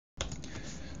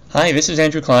Hi, this is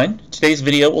Andrew Klein. Today's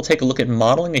video will take a look at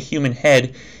modeling a human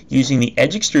head using the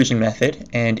edge extrusion method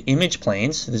and image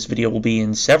planes. This video will be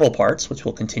in several parts, which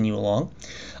will continue along.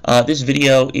 This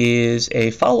video is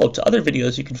a follow-up to other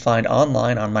videos you can find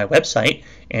online on my website,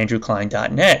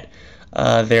 andrewklein.net.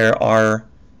 There are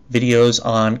videos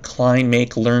on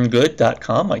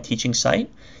kleinmakelearngood.com, my teaching site.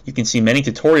 You can see many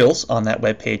tutorials on that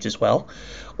webpage as well.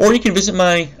 Or you can visit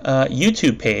my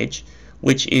YouTube page,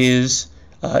 which is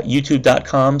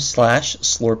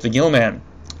youtube.com/slorpthegillman.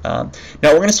 Now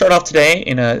we're going to start off today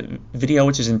in a video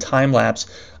which is in time lapse.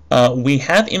 We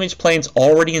have image planes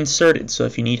already inserted, so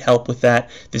if you need help with that,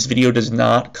 this video does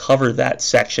not cover that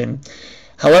section.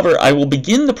 However, I will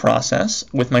begin the process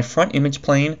with my front image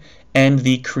plane and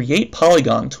the Create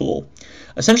Polygon tool,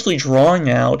 essentially drawing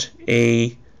out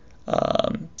a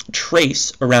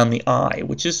trace around the eye,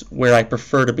 which is where I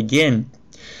prefer to begin.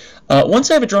 Once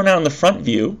I have it drawn out in the front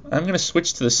view, I'm going to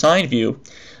switch to the side view,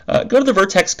 go to the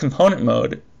vertex component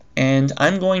mode, and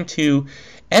I'm going to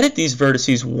edit these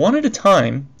vertices one at a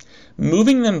time,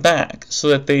 moving them back so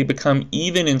that they become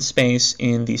even in space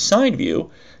in the side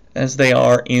view as they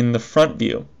are in the front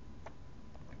view.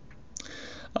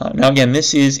 Now again,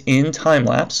 this is in time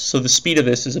lapse, so the speed of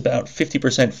this is about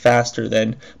 50% faster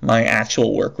than my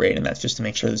actual work rate, and that's just to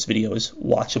make sure this video is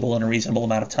watchable in a reasonable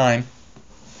amount of time.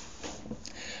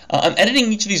 I'm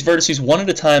editing each of these vertices one at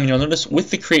a time, and you'll notice with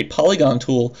the Create Polygon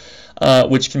tool,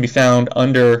 which can be found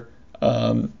under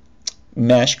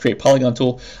Mesh, Create Polygon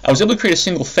tool, I was able to create a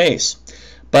single face.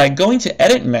 By going to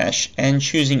Edit Mesh and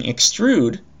choosing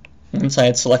Extrude, once I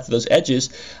had selected those edges,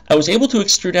 I was able to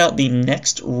extrude out the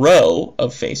next row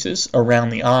of faces around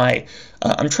the eye.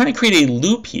 I'm trying to create a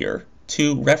loop here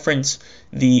to reference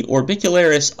the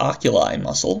orbicularis oculi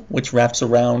muscle, which wraps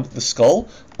around the skull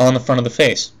on the front of the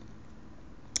face.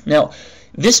 Now,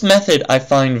 this method I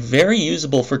find very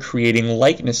usable for creating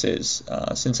likenesses,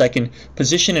 since I can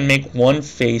position and make one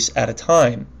face at a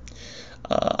time.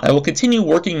 I will continue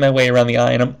working my way around the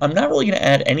eye, and I'm not really going to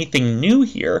add anything new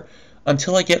here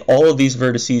until I get all of these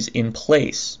vertices in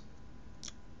place.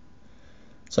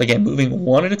 So again, moving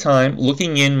one at a time,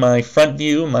 looking in my front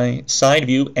view, my side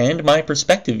view, and my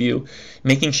perspective view,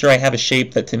 making sure I have a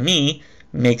shape that to me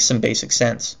makes some basic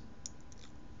sense.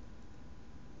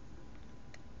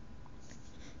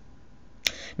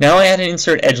 Now I add an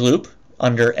insert edge loop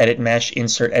under Edit Mesh,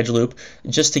 Insert Edge Loop,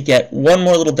 just to get one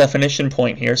more little definition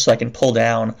point here so I can pull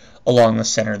down along the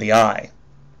center of the eye.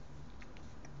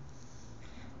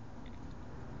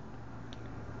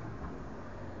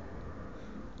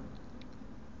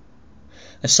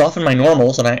 I soften my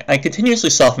normals, and I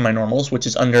continuously soften my normals, which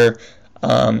is under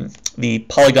the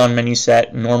polygon menu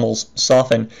set, Normals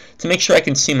Soften, to make sure I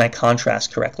can see my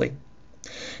contrast correctly.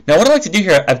 Now what I like to do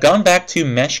here, I've gone back to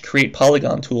Mesh Create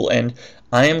Polygon tool, and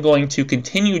I am going to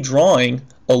continue drawing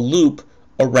a loop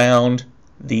around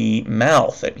the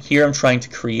mouth. And here I'm trying to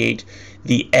create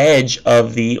the edge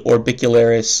of the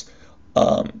orbicularis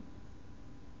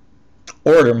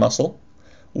orator muscle,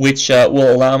 which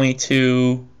will allow me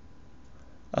to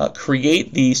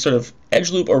create the sort of edge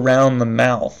loop around the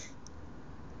mouth.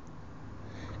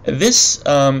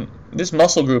 This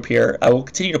muscle group here, I will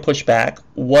continue to push back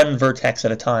one vertex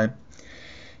at a time.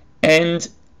 And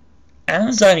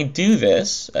as I do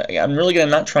this, I'm really going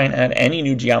to not try and add any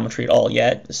new geometry at all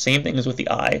yet. The same thing as with the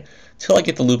eye, till I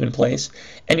get the loop in place.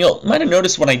 And you might have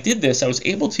noticed when I did this, I was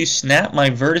able to snap my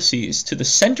vertices to the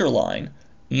center line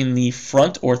in the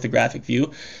front orthographic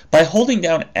view by holding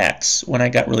down X when I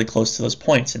got really close to those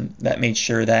points, and that made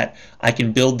sure that I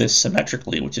can build this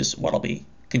symmetrically, which is what I'll be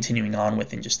continuing on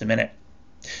with in just a minute.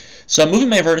 So I'm moving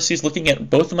my vertices, looking at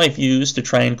both of my views to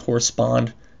try and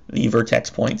correspond the vertex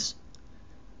points.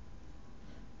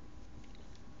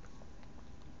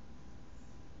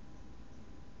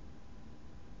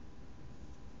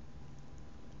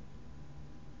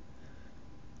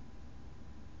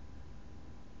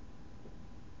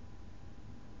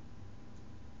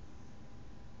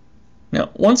 Now,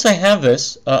 once I have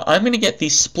this, I'm going to get the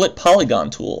Split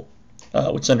Polygon tool,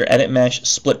 which is under Edit Mesh,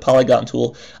 Split Polygon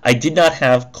tool. I did not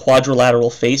have quadrilateral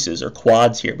faces or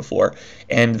quads here before,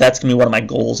 and that's going to be one of my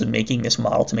goals in making this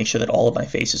model, to make sure that all of my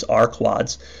faces are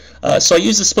quads. So I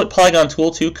use the Split Polygon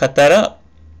tool to cut that up.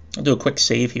 I'll do a quick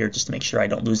save here just to make sure I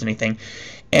don't lose anything.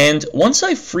 And once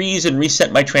I freeze and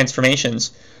reset my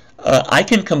transformations, I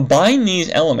can combine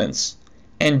these elements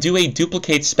and do a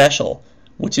Duplicate Special,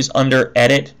 which is under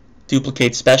Edit,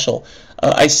 Duplicate Special.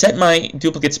 I set my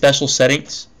Duplicate Special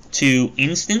settings to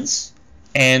instance,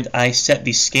 and I set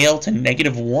the scale to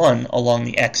 -1 along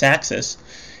the x-axis,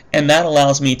 and that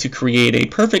allows me to create a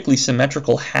perfectly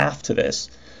symmetrical half to this.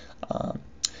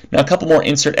 Now a couple more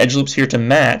insert edge loops here to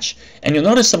match, and you'll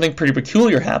notice something pretty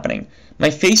peculiar happening. My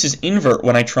faces invert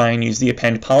when I try and use the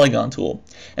append polygon tool,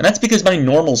 and that's because my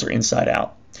normals are inside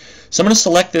out. So I'm going to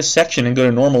select this section and go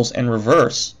to normals and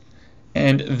reverse,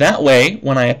 and that way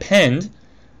when I append,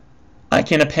 I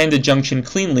can append a junction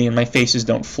cleanly and my faces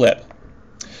don't flip.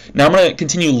 Now I'm going to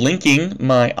continue linking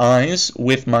my eyes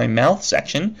with my mouth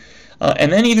section,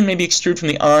 and then even maybe extrude from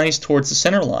the eyes towards the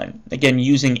center line. Again,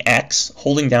 using X,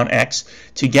 holding down X,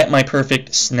 to get my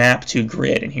perfect snap to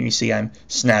grid. And here you see I'm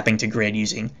snapping to grid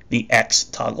using the X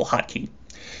toggle hotkey.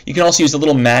 You can also use the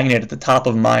little magnet at the top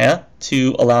of Maya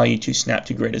to allow you to snap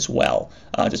to grid as well.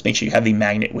 Just make sure you have the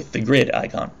magnet with the grid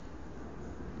icon.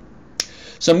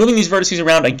 So I'm moving these vertices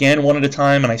around again one at a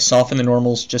time, and I soften the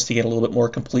normals just to get a little bit more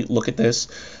complete look at this.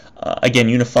 Again,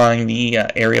 unifying the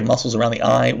area of muscles around the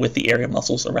eye with the area of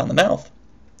muscles around the mouth.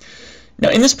 Now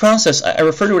in this process, I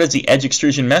refer to it as the edge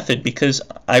extrusion method because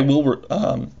I will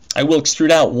extrude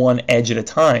out one edge at a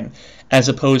time, as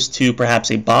opposed to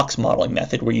perhaps a box modeling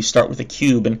method where you start with a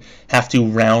cube and have to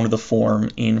round the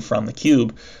form in from the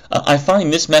cube. I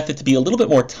find this method to be a little bit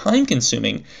more time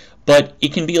consuming, but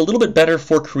it can be a little bit better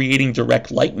for creating direct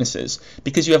likenesses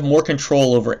because you have more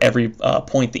control over every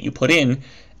point that you put in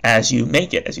as you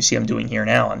make it, as you see I'm doing here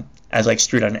now. And as I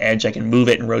extrude on an edge, I can move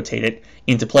it and rotate it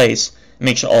into place and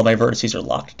make sure all my vertices are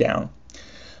locked down.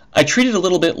 I treat it a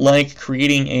little bit like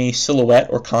creating a silhouette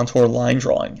or contour line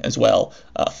drawing as well,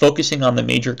 focusing on the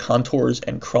major contours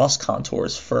and cross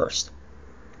contours first.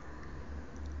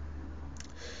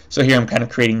 So here I'm kind of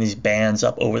creating these bands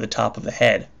up over the top of the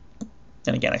head.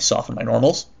 And again, I soften my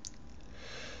normals.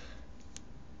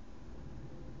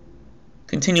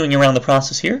 Continuing around the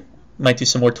process here, might do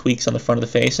some more tweaks on the front of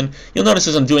the face, and you'll notice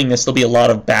as I'm doing this there'll be a lot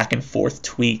of back and forth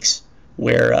tweaks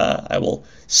where I will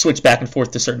switch back and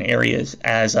forth to certain areas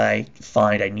as I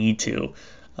find I need to.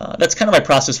 That's kind of my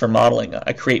process for modeling.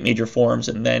 I create major forms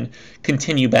and then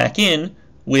continue back in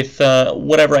with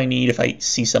whatever I need if I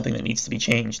see something that needs to be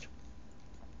changed.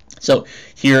 So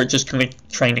here, just kind of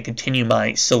trying to continue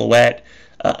my silhouette,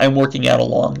 I'm working out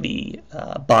along the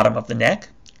bottom of the neck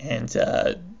and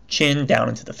chin down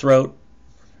into the throat.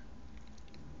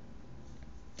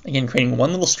 Again, creating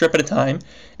one little strip at a time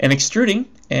and extruding,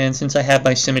 and since I have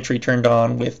my symmetry turned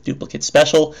on with duplicate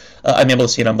special, I'm able to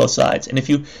see it on both sides. And if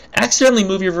you accidentally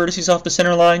move your vertices off the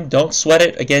center line, don't sweat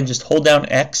it. Again, just hold down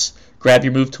X, grab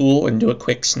your move tool, and do a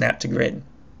quick snap to grid.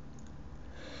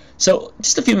 So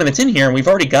just a few minutes in here, and we've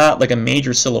already got like a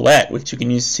major silhouette, which you can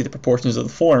use to see the proportions of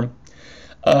the form.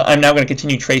 I'm now going to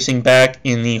continue tracing back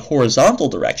in the horizontal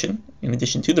direction, in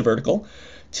addition to the vertical,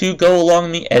 to go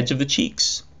along the edge of the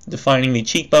cheeks, defining the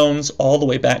cheekbones all the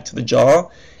way back to the jaw,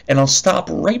 and I'll stop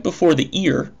right before the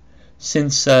ear,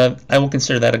 since I will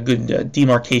consider that a good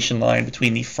demarcation line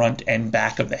between the front and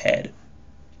back of the head.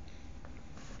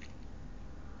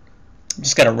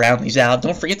 Just got to round these out.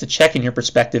 Don't forget to check in your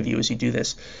perspective view as you do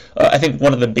this. I think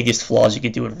one of the biggest flaws you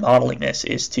could do in modeling this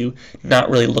is to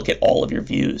not really look at all of your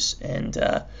views, and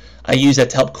I use that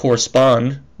to help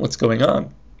correspond what's going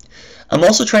on. I'm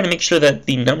also trying to make sure that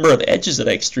the number of edges that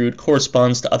I extrude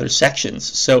corresponds to other sections.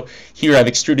 So here I've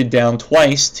extruded down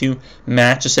twice to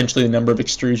match essentially the number of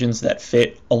extrusions that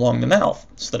fit along the mouth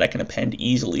so that I can append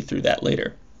easily through that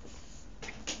later.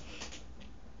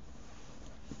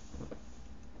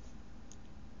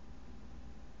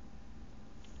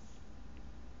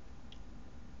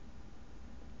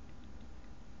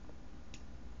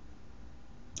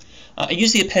 I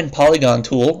use the append polygon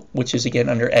tool, which is again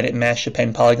under edit mesh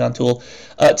append polygon tool,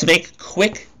 to make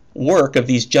quick work of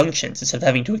these junctions. Instead of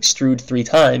having to extrude 3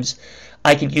 times,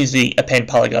 I can use the append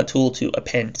polygon tool to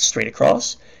append straight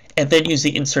across, and then use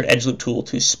the insert edge loop tool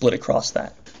to split across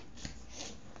that.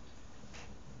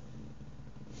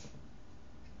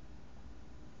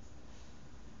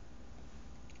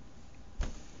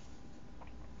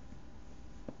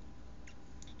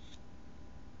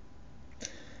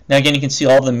 Now again, you can see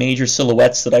all the major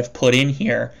silhouettes that I've put in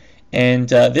here, and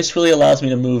this really allows me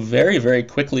to move very, very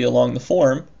quickly along the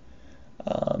form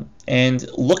and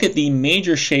look at the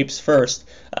major shapes first.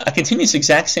 I continue this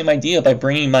exact same idea by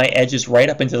bringing my edges right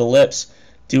up into the lips,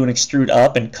 do an extrude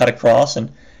up and cut across,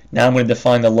 and now I'm going to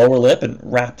define the lower lip and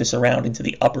wrap this around into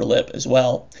the upper lip as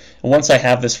well. And once I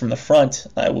have this from the front,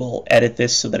 I will edit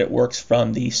this so that it works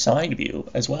from the side view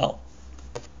as well.